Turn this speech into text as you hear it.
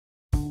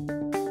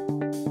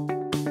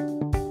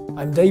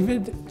I'm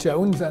David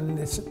Jones and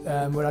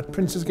we're at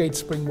Princes Gate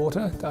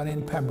Springwater down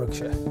in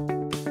Pembrokeshire.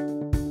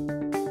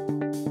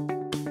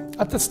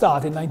 At the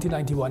start in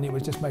 1991 it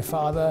was just my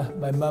father,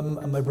 my mum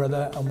and my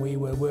brother, and we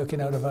were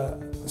working out of a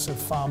sort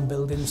of farm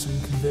building, some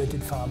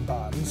converted farm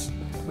barns.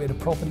 We had a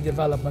property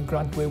development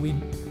grant where we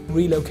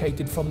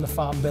relocated from the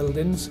farm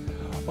buildings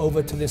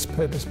over to this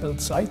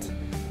purpose-built site,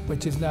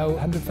 which is now a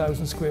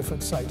 100,000 square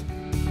foot site.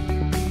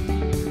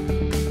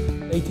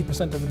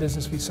 80% of the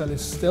business we sell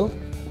is still,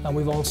 and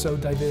we've also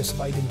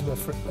diversified into a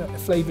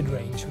flavoured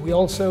range. We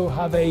also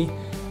have a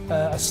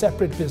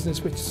separate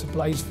business which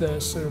supplies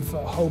the sort of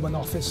home and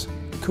office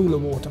cooler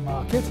water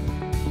market.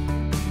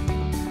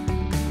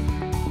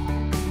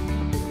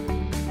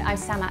 I'm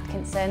Sam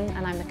Atkinson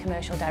and I'm the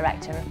Commercial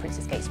Director of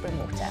Princes Gate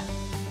Springwater.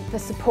 The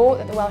support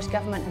that the Welsh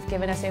Government have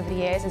given us over the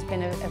years has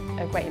been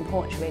of great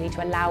importance really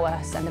to allow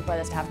us and the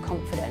brothers to have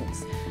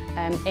confidence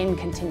in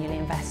continually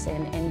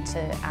investing into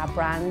our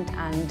brand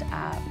and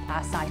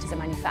our site as a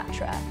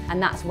manufacturer.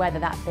 And that's whether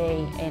that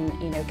be in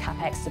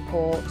capex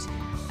support,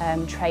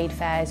 trade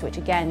fairs, which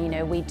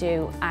again we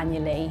do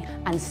annually,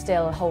 and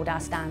still hold our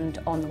stand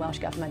on the Welsh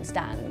Government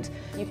stand.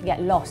 You can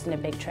get lost in a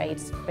big trade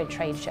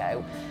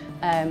show.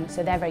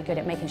 So they're very good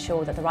at making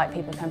sure that the right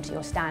people come to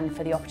your stand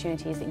for the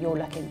opportunities that you're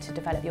looking to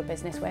develop your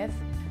business with.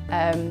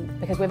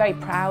 Because we're very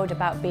proud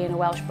about being a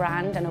Welsh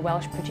brand and a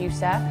Welsh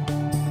producer.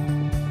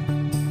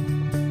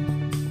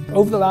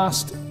 Over the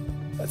last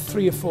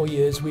 3 or 4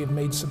 years we've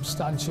made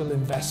substantial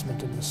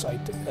investment in the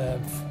site.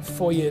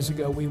 4 years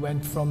ago we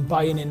went from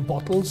buying in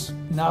bottles.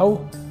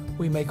 Now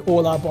we make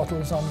all our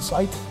bottles on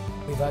site.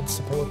 We've had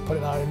support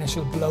putting our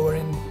initial blower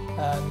in,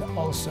 and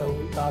also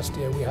last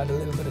year we had a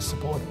little bit of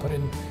support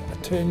putting a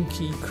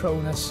turnkey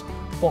Cronus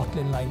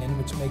bottling line in,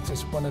 which makes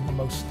us one of the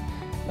most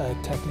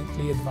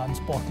technically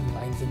advanced bottling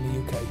lines in the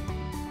UK.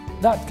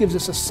 That gives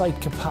us a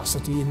site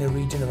capacity in the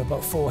region of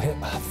about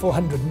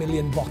 400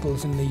 million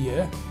bottles in the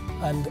year,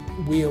 and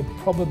we'll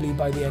probably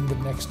by the end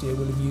of next year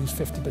will have used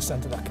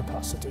 50% of that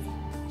capacity.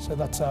 So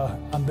that's our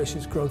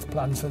ambitious growth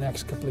plans for the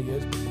next couple of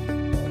years.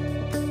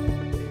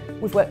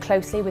 We've worked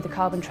closely with the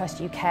Carbon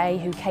Trust UK,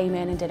 who came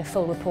in and did a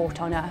full report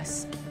on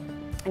us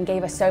and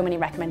gave us so many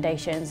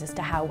recommendations as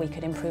to how we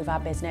could improve our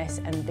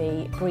business and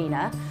be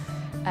greener.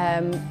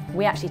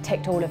 We actually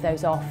ticked all of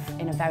those off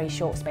in a very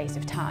short space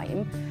of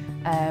time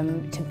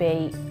to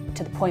be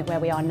to the point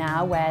where we are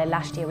now, where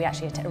last year we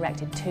actually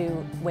erected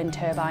 2 wind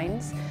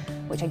turbines,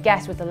 which I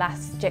guess was the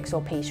last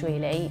jigsaw piece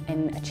really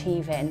in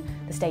achieving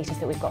the status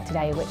that we've got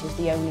today, which is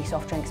the only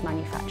soft drinks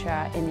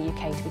manufacturer in the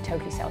UK to be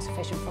totally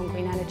self-sufficient from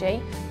green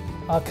energy.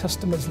 Our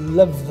customers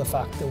love the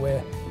fact that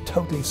we're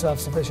totally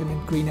self-sufficient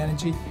in green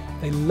energy.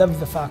 They love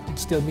the fact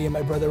it's still me and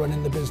my brother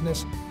running the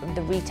business.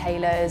 The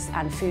retailers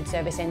and food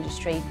service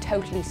industry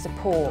totally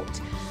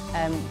support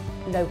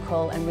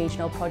local and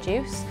regional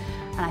produce.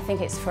 And I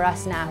think it's for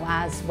us now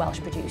as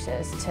Welsh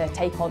producers to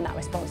take on that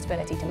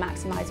responsibility to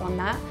maximise on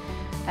that.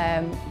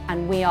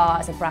 And we are,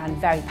 as a brand,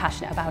 very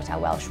passionate about our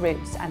Welsh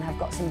roots and have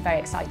got some very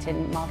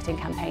exciting marketing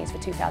campaigns for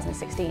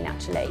 2016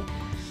 actually,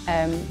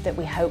 that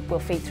we hope will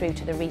feed through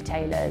to the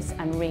retailers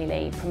and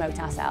really promote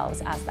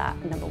ourselves as that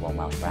 #1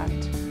 Welsh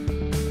brand.